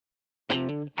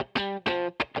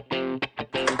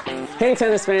Hey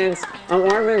tennis fans, I'm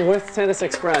Arvin with Tennis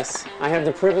Express. I have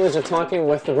the privilege of talking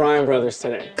with the Bryan brothers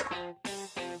today.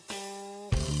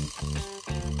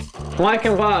 Mike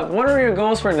and Bob, what are your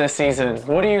goals for this season?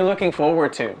 What are you looking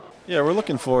forward to? Yeah, we're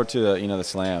looking forward to the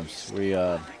slams. We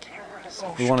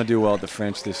want to do well at the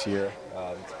French this year.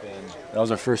 That was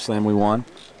our first slam we won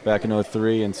back in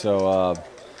 '03, and so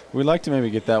we'd like to maybe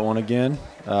get that one again.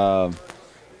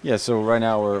 Yeah, so right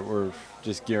now we're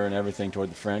just gearing everything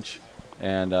toward the French,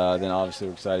 and then obviously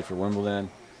we're excited for Wimbledon.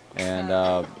 And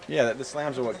yeah, the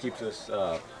slams are what keeps us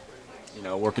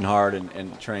working hard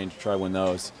and training to try to win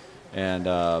those. And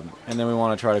then we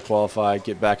want to try to qualify,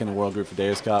 get back in the World Group for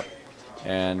Davis Cup,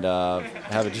 and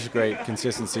have just a great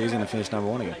consistent season and finish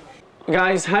 #1 again.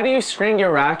 Guys, how do you string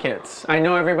your rackets? I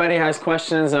know everybody has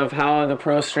questions of how the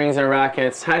pro strings their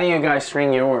rackets. How do you guys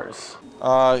string yours?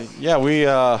 Yeah,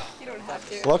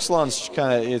 Luxilon's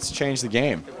it's changed the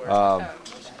game.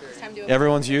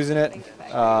 Everyone's using it.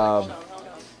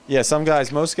 Yeah,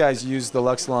 most guys use the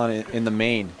Luxilon in the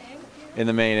main, and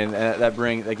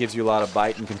that gives you a lot of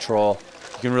bite and control.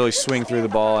 You can really swing through the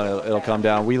ball and it'll come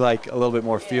down. We like a little bit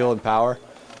more feel and power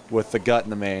with the gut in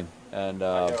the main. And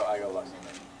I go Luxilon.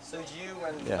 So you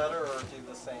and Federer do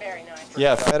the same? Very nice.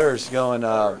 Yeah, Federer's going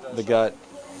the gut.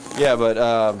 Yeah, but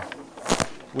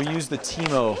we use the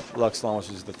Timo Luxilon, which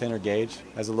is the thinner gauge.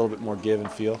 Has a little bit more give and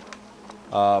feel.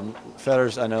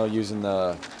 Federer's, I know, using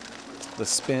the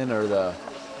spin or the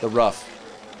rough.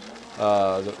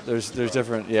 There's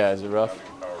different. Yeah, is it rough?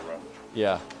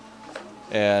 Yeah.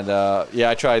 And yeah,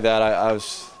 I tried that.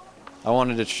 I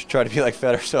wanted to try to be like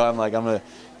Federer, so I'm gonna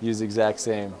use the exact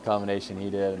same combination he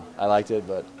did. I liked it,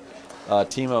 but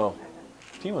Timo's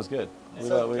good. We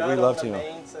love Timo.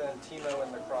 Mains and Timo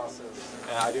in the crosses.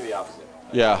 And I do the opposite.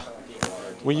 Yeah.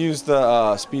 We used the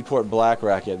Speedport Black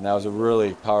racket, and that was a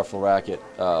really powerful racket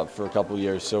for a couple of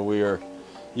years. So we were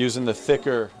using the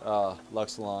thicker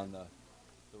Luxilon,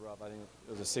 the rough. I think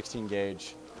it was a 16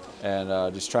 gauge,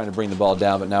 and just trying to bring the ball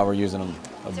down. But now we're using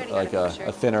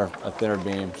a thinner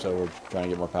beam, so we're trying to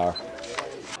get more power.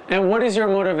 And what is your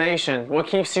motivation? What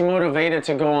keeps you motivated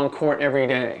to go on court every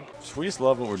day? We just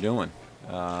love what we're doing.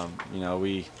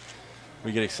 We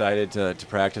get excited to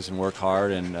practice and work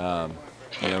hard, and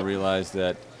realize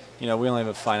that we only have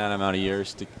a finite amount of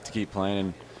years to keep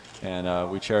playing, and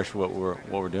we cherish what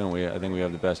we're doing. I think we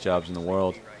have the best jobs in the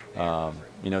world.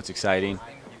 It's exciting.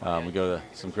 We go to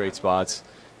some great spots,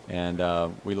 and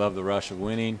we love the rush of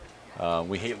winning.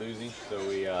 We hate losing, so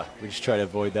we just try to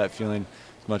avoid that feeling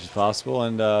as much as possible.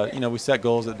 And we set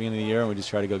goals at the beginning of the year, and we just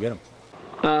try to go get them.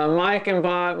 Mike and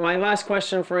Bob, my last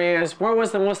question for you is, where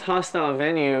was the most hostile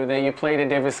venue that you played a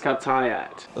Davis Cup tie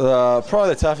at? Probably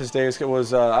the toughest Davis Cup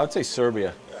was, I would say,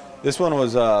 Serbia. This one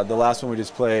was, the last one we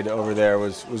just played over there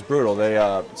was brutal.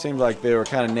 They seemed like they were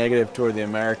kind of negative toward the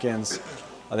Americans.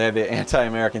 They had the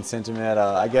anti-American sentiment.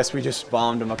 I guess we just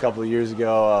bombed them a couple of years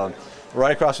ago.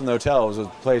 Right across from the hotel was a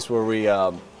place where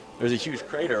there's a huge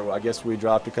crater. I guess we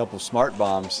dropped a couple smart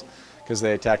bombs because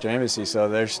they attacked our embassy. So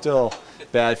there's still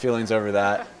bad feelings over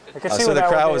that. So the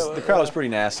crowd was pretty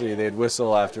nasty. They'd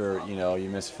whistle after you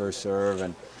miss the first serve,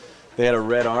 and they had a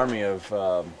red army of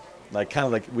kind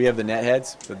of like we have the net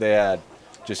heads, but they had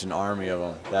just an army of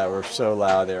them that were so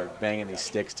loud. They were banging these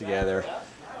sticks together,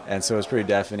 and so it was pretty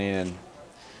deafening. And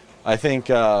I think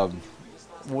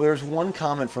there's one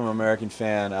comment from an American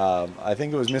fan. I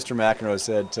think it was Mr. McEnroe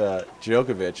said to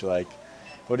Djokovic,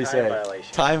 what did he say?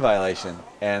 Violation. Time violation.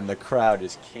 And the crowd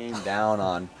just came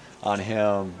down on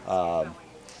him.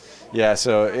 Yeah,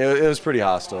 so it was pretty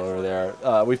hostile over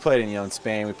there. We played in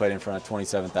Spain. We played in front of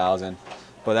 27,000,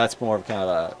 but that's more of kind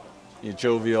of a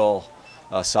jovial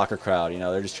soccer crowd.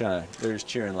 They're just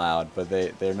cheering loud, but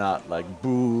they're not like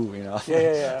boo.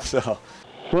 Yeah. So.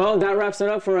 Well, that wraps it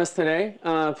up for us today.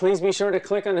 Please be sure to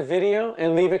click on the video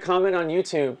and leave a comment on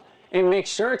YouTube. And make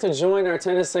sure to join our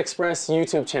Tennis Express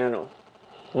YouTube channel.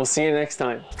 We'll see you next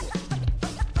time.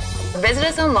 Visit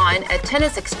us online at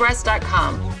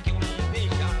tennisexpress.com.